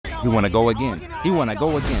You wanna go again? He wanna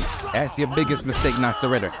go again. That's your biggest mistake, not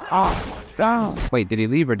surrender. Oh, no. Wait, did he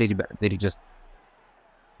leave or did he just?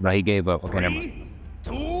 No, he gave up. Okay, never mind.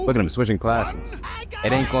 Look at him switching classes.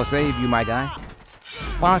 It ain't gonna save you, my guy.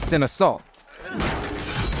 Constant assault.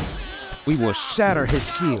 We will shatter his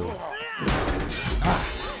shield.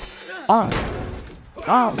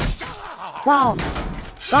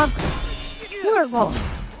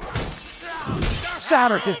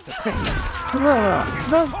 Shatter his defense.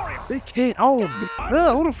 They can't. Oh,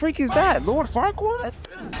 who the freak is that? Lord Farquaad?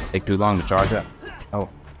 Take too long to charge up. Oh,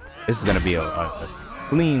 this is gonna be a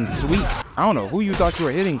clean sweep. I don't know who you thought you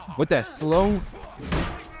were hitting with that slow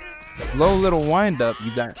little wind up.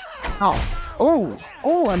 You got.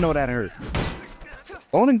 Oh, I know that hurt.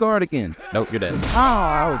 Holding guard again. Nope, you're dead.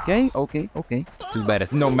 Okay. Too bad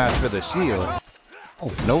it's no match for the shield.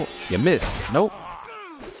 Oh, nope, you missed. Nope.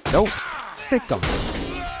 Pick them.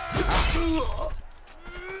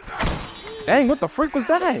 Dang, what the freak was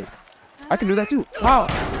that? I can do that too. Wow.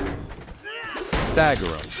 Stagger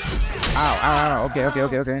him. Ow.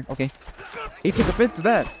 Okay. He took offense to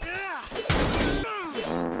that.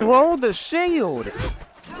 Throw the shield.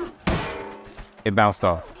 It bounced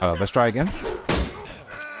off. Let's try again.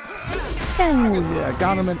 Oh, yeah, I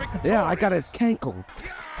got him. Yeah, I got his cankle.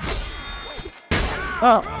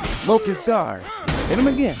 Locust guard. Hit him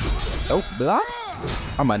again. Nope, block.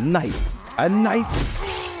 I'm a knight. And I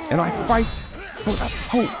fight for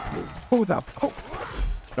the hope.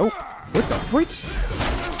 Nope. What the freak?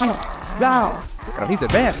 Now. He's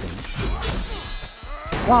advancing.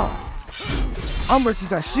 Wow. How much is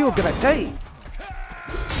that shield gonna take?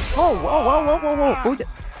 Whoa.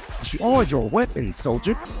 All your weapons,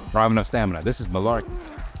 soldier. I have enough stamina. This is malarkey.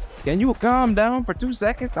 Can you calm down for 2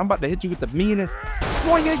 seconds? I'm about to hit you with the meanest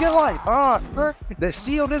swing of your life. The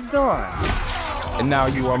shield is gone. And now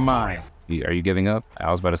you are mine. Are you giving up?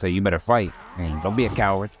 I was about to say you better fight. And don't be a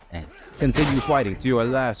coward. And continue fighting to your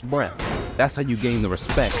last breath. That's how you gain the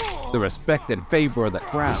respect and favor of the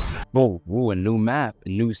crowd. Ooh, a new map, a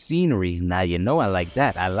new scenery. Now you know I like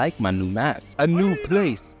that. I like my new map. A new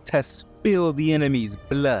place to spill the enemy's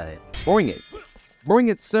blood. Bring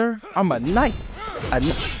it, sir. I'm a knight.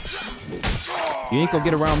 You ain't gonna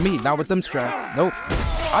get around me, not with them straps. Nope.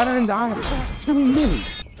 I didn't die. Too many.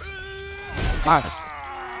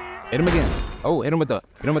 Hit him again. Oh, hit him with the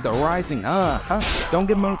rising. Don't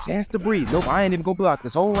give him no chance to breathe. Nope, I ain't even gonna block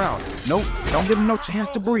this whole round. Nope, don't give him no chance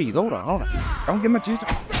to breathe. Hold on. Don't give him a chance.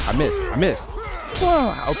 I missed.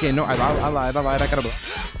 Okay, no, I lied. I gotta block.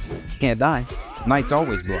 Can't die. Knights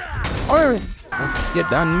always block. Get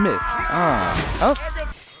done, miss.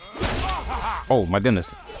 Oh my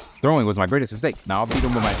goodness. Throwing was my greatest mistake. Now I'll beat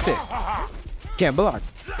him with my fist. Can't block.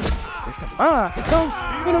 Don't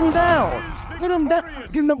hit him down. Get him down.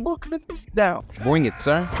 Give him the booklet down. Bring it,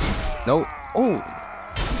 sir. No.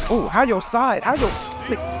 Oh, how your side?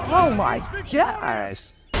 Oh my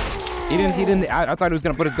gosh. He didn't. I thought he was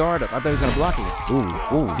gonna put his guard up. I thought he was gonna block it.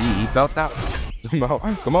 Ooh, he felt that.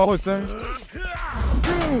 Come on, sir.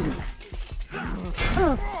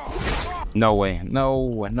 No way. No.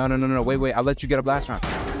 Wait. I'll let you get a blast round.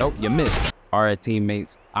 Nope, you missed. All right,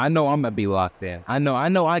 teammates. I know I'm gonna be locked in. I know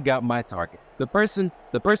I got my target. The person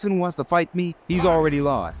who wants to fight me, he's already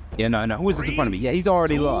lost. Yeah, no. Who is this in front of me? Yeah, he's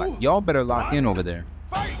already lost. Y'all better lock in over there.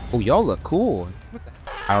 Oh, y'all look cool.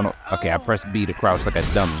 I don't know. Okay, I pressed B to crouch like a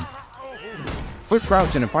dummy. Quit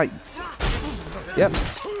crouching and fighting. Yep.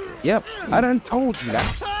 I done told you that.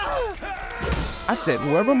 I said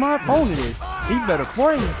whoever my opponent is, he better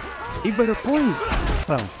play.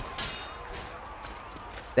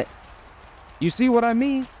 You see what I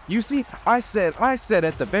mean? You see, I said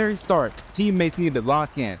at the very start, teammates need to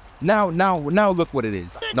lock in. Now look what it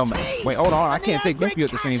is. No man, wait, hold on. I can't take both of you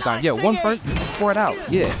at the same time. Yeah, one person, pour it out.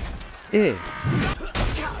 Yeah. He's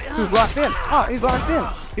locked in. He's locked in.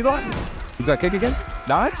 He's gonna kick again.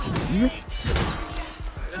 Dodge.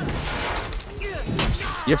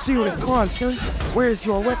 Your shield is gone, sir. Where's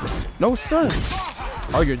your weapon? No, sir.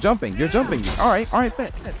 Oh, you're jumping. All right,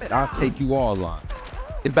 bet. I'll take you all on.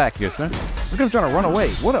 Get back here, sir. Look at him trying to run away.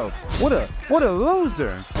 What a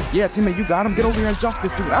loser. Yeah, teammate, you got him. Get over here and jump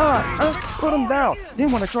this dude. Put him down.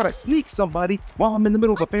 Didn't want to try to sneak somebody while I'm in the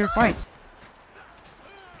middle of a fair fight.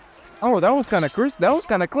 Oh, that was kind of crisp. That was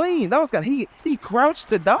kind of clean. That was kind of, he crouched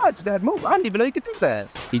to dodge that move. I didn't even know he could do that.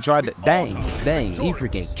 He tried to, dang, he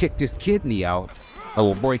freaking kicked his kidney out. I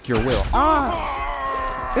will break your will.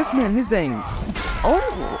 This man, his dang.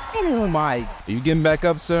 Oh my. Are you getting back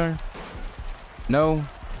up, sir? No?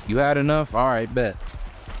 You had enough? All right, bet.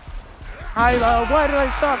 Why did I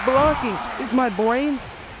stop blocking? Is my brain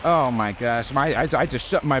Oh my gosh, I just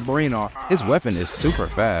shut my brain off. His weapon is super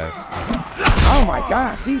fast. Oh my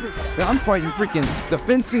gosh, I'm fighting freaking the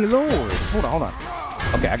fencing lord. Hold on.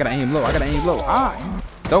 Okay, I gotta aim low. Ah,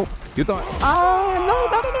 nope. You thought?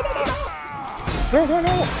 No.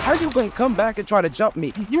 How you gonna come back and try to jump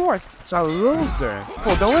me? You are such a loser.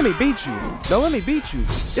 Oh, don't let me beat you.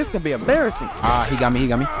 This can be embarrassing. Ah, he got me.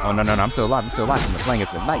 Oh no, I'm still alive. I'm playing it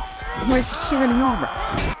tonight. I'm like shining armor.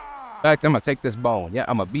 In fact, I'm gonna take this bone. Yeah,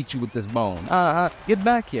 I'm gonna beat you with this bone. Get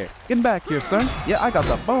back here, sir. Yeah, I got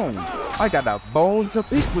the bone. I got a bone to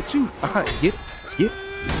pick with you. Get.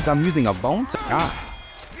 I'm using a bone to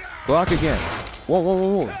block again.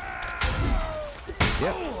 Whoa.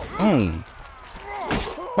 Yeah. Boom.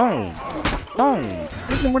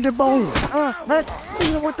 Hit him with the bone. Hit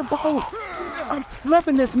him with the bone. I'm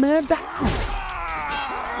loving this, man.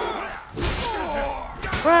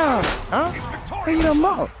 Beat him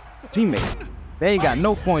up. Teammate, they ain't got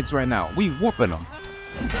no points right now. We whooping them.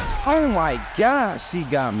 Oh my gosh, she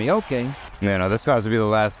got me. Okay. Man, no, this has to be the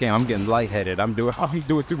last game. I'm getting lightheaded. I'm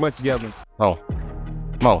doing too much yelling. Oh,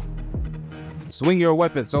 Mo, swing your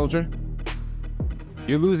weapon, soldier.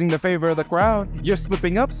 You're losing the favor of the crowd. You're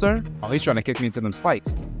slipping up, sir. Oh, he's trying to kick me into them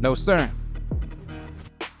spikes. No, sir.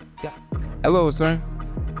 Yeah. Hello, sir.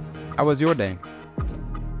 How was your day?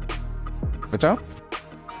 What's up?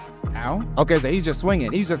 Ow. Okay, so he's just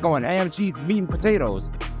swinging. He's just going ham, cheese, meat, and potatoes.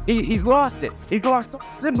 He's lost it. He's lost the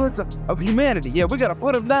semblance of humanity. Yeah, we gotta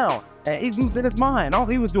put him down. And he's losing his mind. All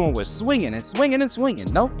he was doing was swinging.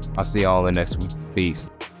 Nope. I'll see y'all in the next week. Peace.